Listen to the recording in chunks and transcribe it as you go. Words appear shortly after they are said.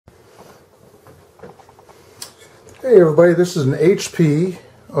Hey everybody, this is an HP,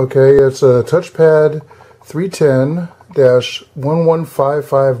 okay, it's a touchpad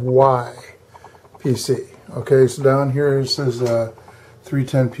 310-1155Y PC. Okay, so down here it says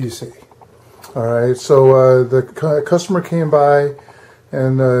 310 PC. Alright, so the customer came by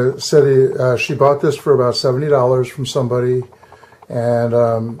and said she bought this for about $70 from somebody,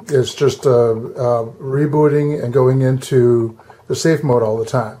 and it's just rebooting and going into the safe mode all the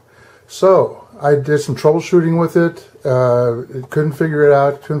time. So I did some troubleshooting with it, couldn't figure it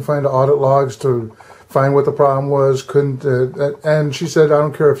out, couldn't find the audit logs to find what the problem was, and she said, I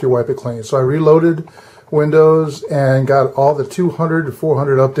don't care if you wipe it clean. So I reloaded Windows and got all the 200 to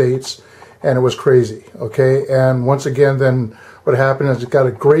 400 updates, and it was crazy, okay? And once again, then what happened is it got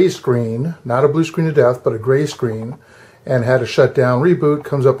a gray screen, not a blue screen of death, but a gray screen, and had to shut down, reboot,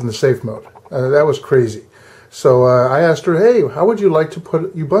 comes up in the safe mode. That was crazy. So I asked her, hey, how would you like to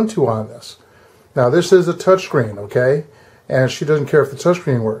put Ubuntu on this? Now this is a touchscreen, okay? And she doesn't care if the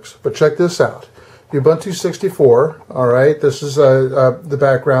touchscreen works. But check this out. Ubuntu 64, alright? This is the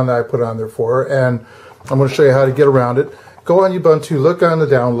background that I put on there for. And I'm going to show you how to get around it. Go on Ubuntu, look on the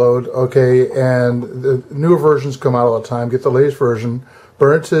download, okay? And the newer versions come out all the time. Get the latest version,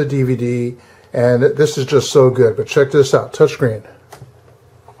 burn it to a DVD, and this is just so good. But check this out, touchscreen.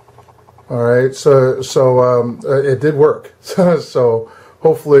 Alright, so it did work. So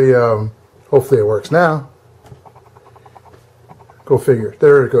hopefully it works now. Go figure.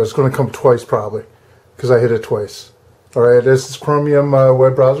 There it goes. It's going to come twice probably because I hit it twice. Alright, this is Chromium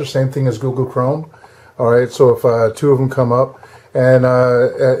web browser, same thing as Google Chrome. Alright, so if two of them come up, and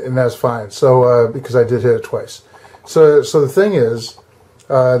that's fine. So because I did hit it twice. So the thing is,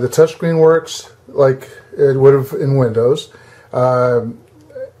 the touchscreen works like it would have in Windows.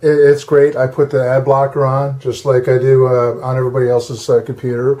 It's great. I put the ad blocker on just like I do on everybody else's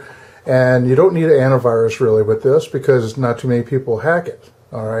computer. And you don't need an antivirus really with this because not too many people hack it.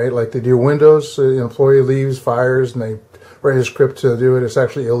 Alright, like they do Windows, the employee leaves, fires, and they write a script to do it. It's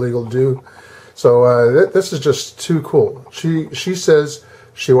actually illegal to do. So this is just too cool. She says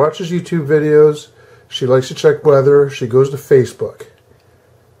she watches YouTube videos, she likes to check weather, she goes to Facebook.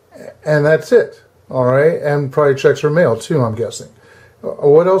 And that's it. Alright, and probably checks her mail too, I'm guessing.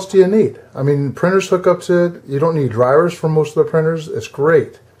 What else do you need? I mean, printers hook up to it. You don't need drivers for most of the printers. It's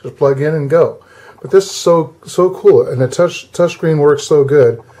great. Just plug in and go. But this is so cool, and the touchscreen works so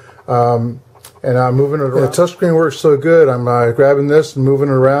good. And I'm moving it around. The touchscreen works so good. I'm grabbing this and moving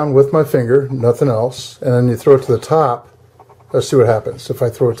it around with my finger, nothing else. And then you throw it to the top. Let's see what happens if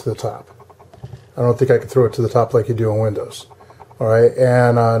I throw it to the top. I don't think I can throw it to the top like you do on Windows. All right,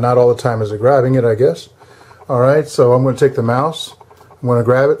 and not all the time is it grabbing it, I guess. All right, so I'm going to take the mouse. I'm going to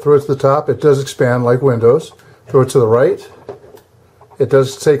grab it, throw it to the top. It does expand like Windows. Throw it to the right. It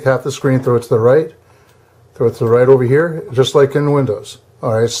does take half the screen, throw it to the right. Throw it to the right over here, just like in Windows.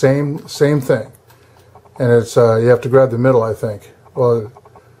 Alright, same thing. And it's you have to grab the middle, I think. Well,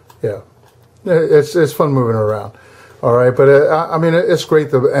 yeah. It's fun moving it around. Alright, but I mean, it's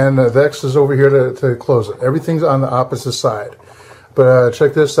great. And the X is over here to close it. Everything's on the opposite side. But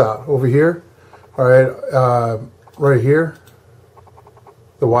check this out. Over here, alright, right here,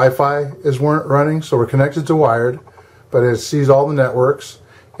 the Wi-Fi is running, so we're connected to wired. But it sees all the networks,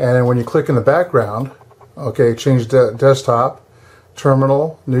 and then when you click in the background, okay, change desktop,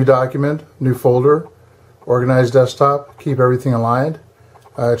 terminal, new document, new folder, organize desktop, keep everything aligned,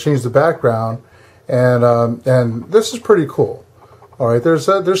 change the background, and this is pretty cool. All right, there's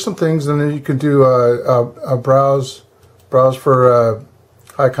some things, and then you can do a browse for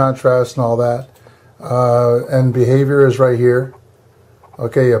high contrast and all that, and behavior is right here.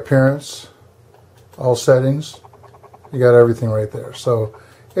 Okay, appearance, all settings. You got everything right there. So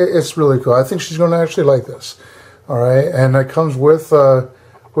it's really cool. I think she's going to actually like this. All right, and it comes with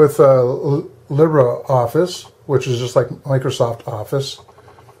LibreOffice, which is just like Microsoft Office.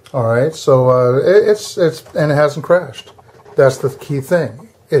 All right, so and it hasn't crashed. That's the key thing.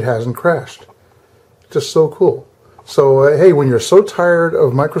 It hasn't crashed. Just so cool. So hey, when you're so tired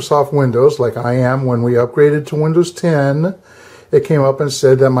of Microsoft Windows, like I am, when we upgraded to Windows 10, it came up and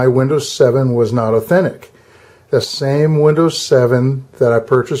said that my Windows 7 was not authentic. The same Windows 7 that I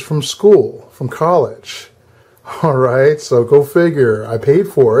purchased from school, from college. Alright, so go figure. I paid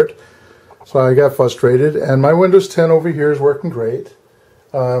for it, so I got frustrated. And my Windows 10 over here is working great.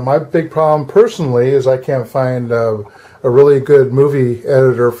 My big problem personally is I can't find a really good movie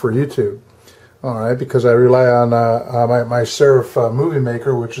editor for YouTube. Alright, because I rely on my Serif Movie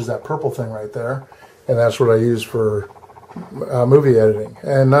Maker, which is that purple thing right there. And that's what I use for movie editing.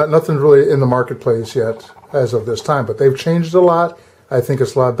 And nothing really in the marketplace yet as of this time, but they've changed a lot. I think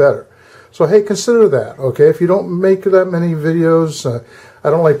it's a lot better. So hey, consider that, okay? If you don't make that many videos, I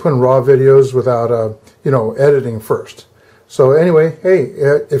don't like putting raw videos without, you know, editing first. So anyway, hey,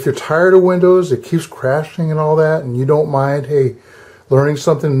 if you're tired of Windows, it keeps crashing and all that, and you don't mind, hey, learning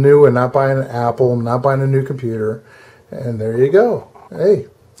something new and not buying an Apple, not buying a new computer, and there you go. Hey,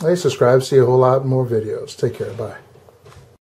 subscribe, see a whole lot more videos. Take care, bye.